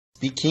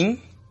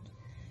speaking,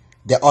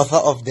 the author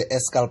of the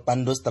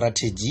Escalpando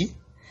strategy.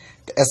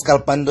 The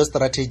Escalpando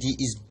strategy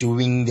is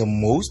doing the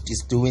most,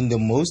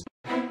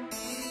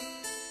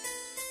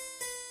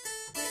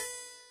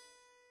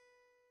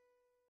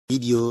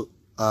 Video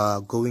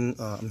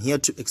I'm here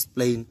to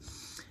explain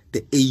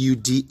the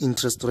AUD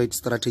interest rate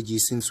strategy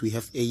since we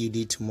have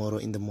AUD tomorrow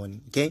in the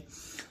morning. Okay,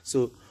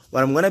 so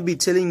what I'm going to be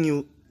telling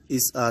you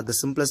is the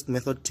simplest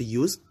method to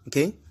use.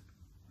 Okay,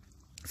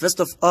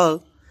 first of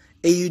all,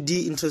 AUD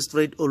interest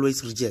rate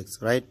always rejects,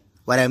 right?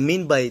 What I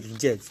mean by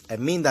rejects, I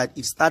mean that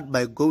it starts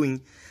by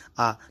going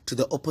to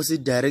the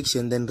opposite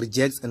direction, then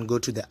rejects and go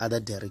to the other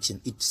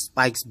direction. It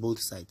spikes both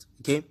sides.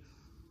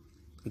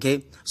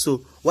 Okay, so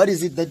what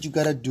is it that you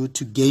gotta do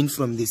to gain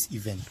from this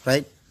event,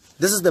 right?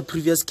 This is the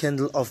previous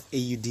candle of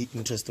AUD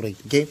interest rate.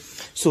 Okay,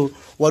 so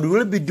what we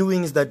will be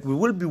doing is that we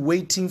will be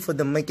waiting for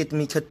the market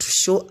maker to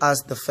show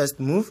us the first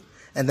move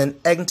and then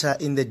enter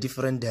in the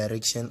different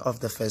direction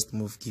of the first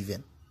move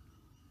given.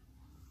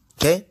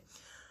 Okay,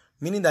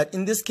 meaning that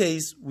in this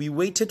case we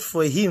waited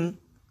for him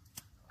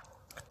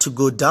to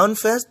go down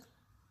first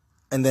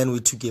and then we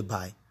took a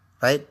buy,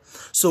 right?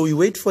 So we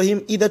wait for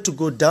him either to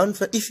go down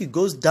first. If he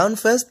goes down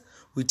first,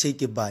 we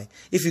take a buy.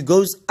 If he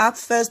goes up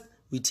first,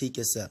 we take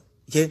a sell.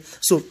 Okay,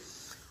 so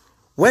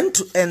when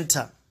to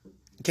enter,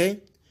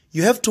 okay,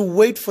 you have to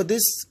wait for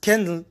this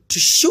candle to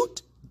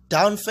shoot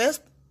down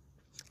first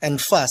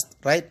and fast,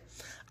 right?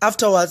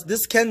 Afterwards,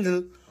 this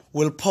candle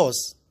will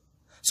pause.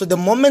 So the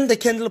moment the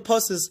candle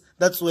pauses,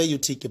 that's where you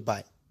take a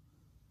buy.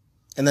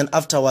 And then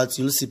afterwards,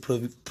 you'll see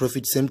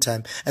profit same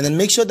time. And then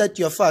make sure that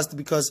you're fast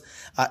because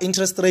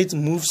interest rates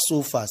move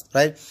so fast,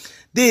 right?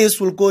 This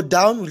will go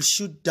down, will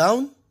shoot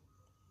down.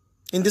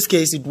 In this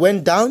case, it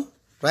went down,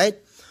 right?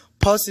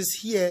 Pauses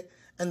here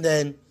and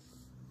then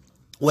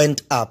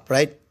went up,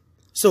 right?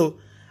 So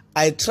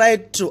I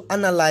tried to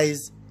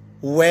analyze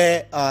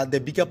where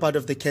the bigger part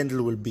of the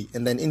candle will be.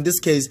 And then in this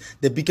case,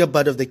 the bigger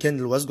part of the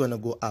candle was going to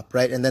go up,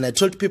 right? And then I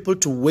told people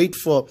to wait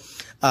for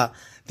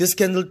this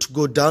candle to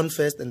go down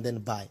first and then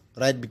buy,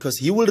 right? Because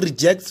he will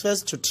reject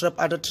first to trap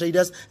other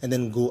traders and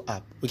then go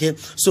up, okay?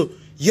 So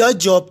your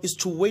job is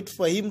to wait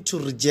for him to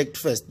reject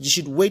first. You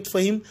should wait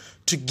for him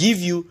to give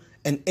you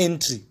an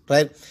entry,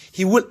 right?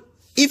 He will,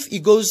 if he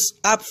goes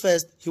up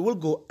first, he will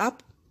go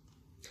up,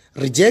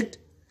 reject,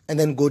 and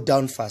then go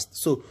down fast.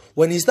 So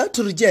when he starts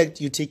to reject,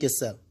 you take a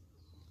sell.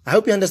 I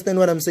hope you understand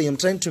what I'm saying. I'm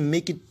trying to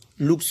make it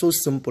look so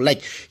simple.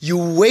 Like you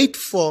wait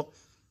for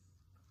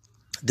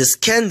this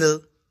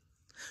candle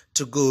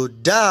to go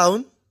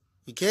down,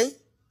 okay?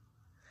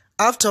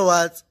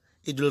 Afterwards,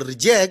 it will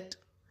reject,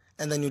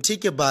 and then you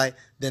take a buy,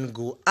 then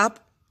go up,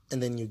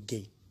 and then you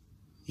gain.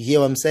 You hear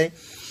what I'm saying?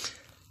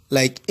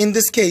 Like in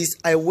this case,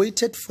 I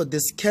waited for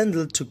this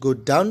candle to go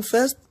down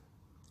first.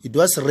 It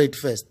was red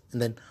first, and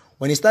then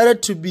when it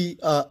started to be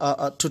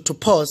to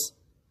pause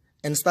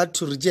and start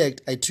to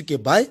reject, I took a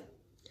buy.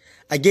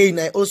 Again,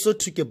 I also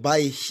took a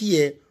buy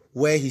here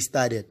where he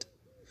started.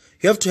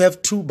 You have to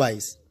have two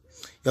buys.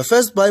 Your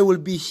first buy will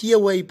be here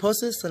where he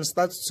pauses and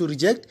starts to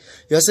reject.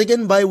 Your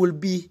second buy will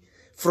be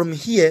from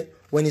here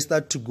when he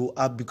starts to go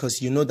up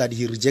because you know that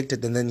he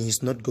rejected and then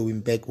he's not going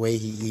back where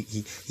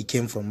he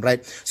came from,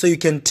 right? So you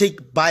can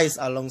take buys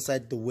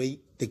alongside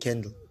the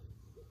candle.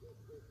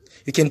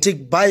 You can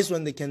take buys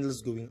when the candle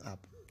is going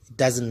up. It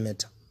doesn't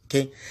matter,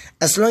 okay?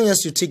 As long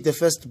as you take the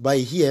first buy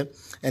here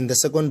and the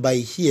second buy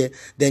here,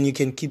 then you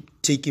can keep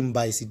taking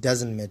buys. It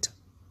doesn't matter,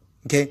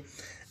 okay?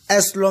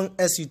 As long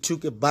as you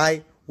took a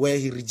buy where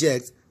he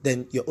rejects,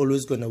 then you're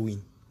always going to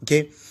win,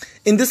 okay?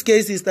 In this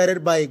case, he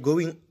started by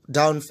going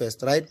down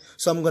first, right?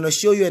 So I'm going to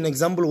show you an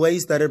example where he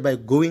started by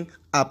going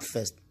up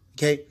first,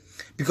 okay?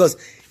 Because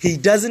he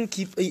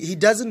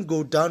doesn't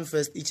go down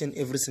first each and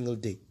every single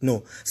day.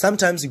 No,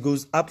 sometimes he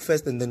goes up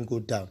first and then go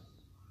down.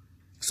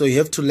 So you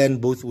have to learn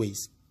both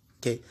ways,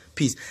 okay?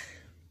 Peace.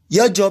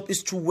 Your job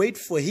is to wait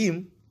for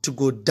him to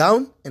go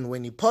down, and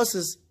when he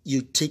pauses,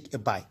 you take a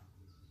buy.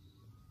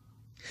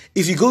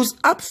 If he goes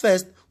up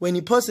first, when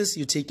he pauses,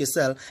 you take a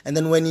sell. And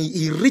then when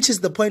he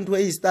reaches the point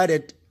where he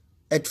started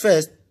at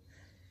first,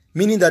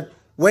 meaning that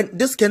when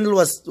this candle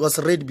was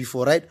red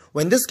before, right?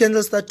 When this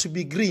candle starts to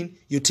be green,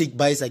 you take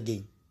buys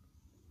again.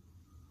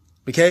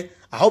 Okay?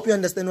 I hope you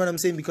understand what I'm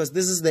saying because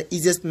this is the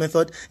easiest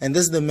method and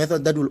this is the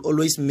method that will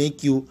always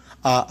make you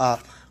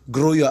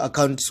grow your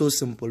account so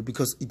simple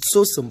because it's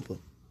so simple.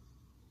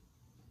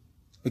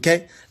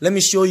 Okay? Let me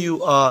show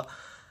you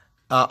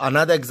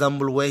another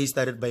example where he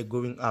started by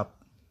going up.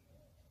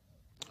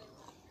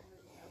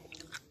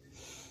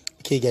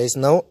 Okay guys,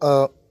 now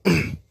I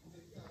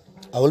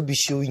will be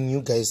showing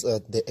you guys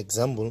the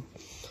example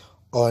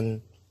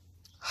on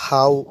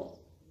how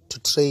to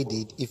trade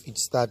it if it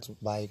starts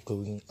by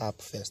going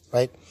up first,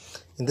 right?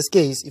 In this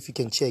case, if you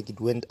can check, it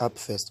went up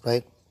first,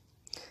 right?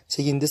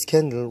 Checking this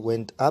candle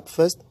went up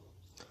first,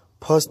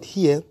 paused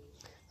here,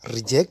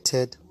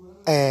 rejected,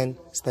 and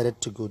started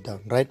to go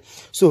down, right?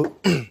 So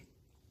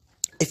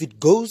if it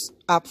goes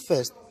up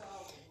first,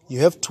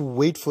 you have to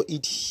wait for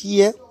it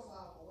here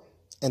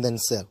and then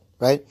sell,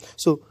 right?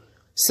 So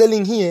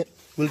selling here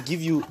will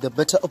give you the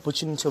better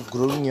opportunity of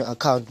growing your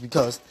account,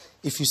 because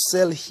if you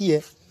sell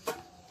here,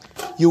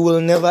 you will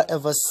never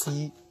ever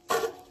see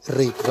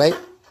rate, right?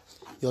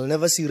 You'll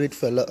never see rate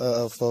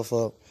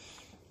for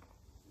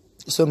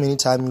so many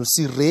times. You'll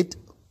see rate,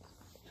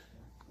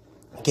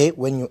 okay,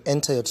 when you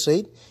enter your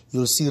trade,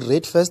 you'll see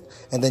rate first,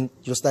 and then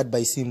you'll start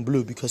by seeing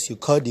blue because you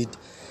caught it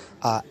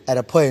at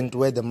a point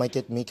where the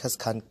market makers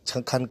can't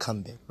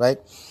come back, right?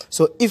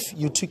 So if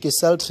you took a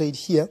sell trade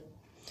here,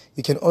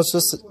 you can also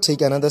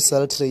take another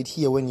sell trade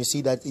here when you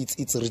see that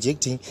it's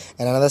rejecting,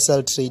 and another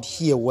sell trade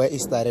here where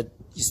it started,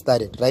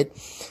 right?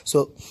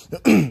 So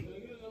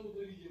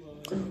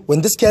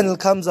when this candle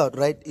comes out,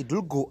 right, it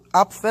will go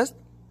up first,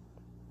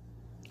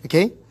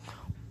 okay,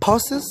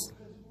 pauses,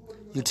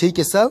 you take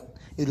a sell,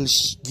 it will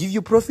give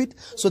you profit.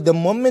 So the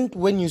moment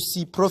when you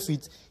see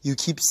profit, you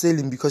keep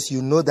selling, because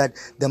you know that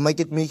the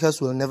market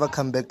makers will never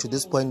come back to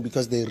this point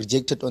because they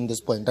rejected on this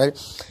point, right?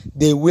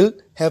 They will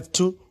have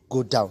to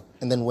go down,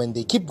 and then when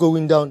they keep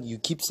going down, you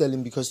keep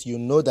selling, because you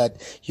know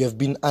that you have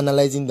been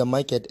analyzing the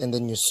market, and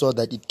then you saw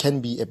that it can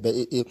be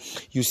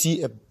you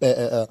see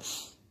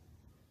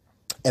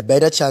a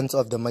better chance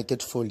of the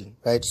market falling,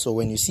 right? So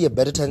when you see a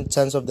better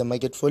chance of the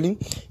market falling,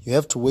 you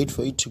have to wait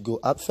for it to go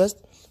up first,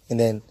 and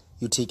then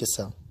you take a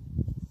sell.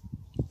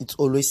 It's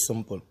always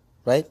simple,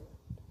 right?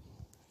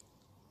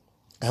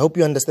 I hope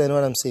you understand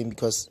what I'm saying,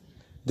 because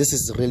this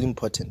is really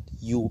important.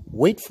 You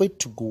wait for it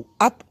to go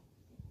up,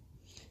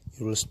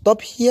 you will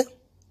stop here,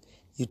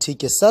 you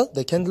take a sell,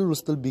 the candle will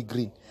still be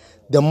green.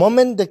 The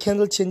moment the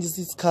candle changes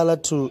its color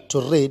to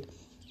red,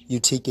 you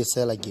take a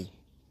sell again,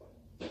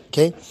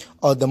 okay?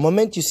 Or the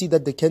moment you see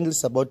that the candle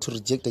is about to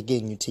reject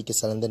again, you take a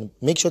sell, and then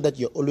make sure that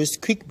you're always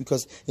quick,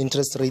 because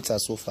interest rates are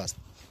so fast,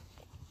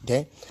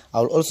 okay?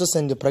 I'll also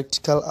send a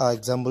practical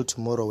example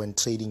tomorrow when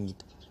trading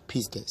it.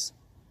 Peace, guys.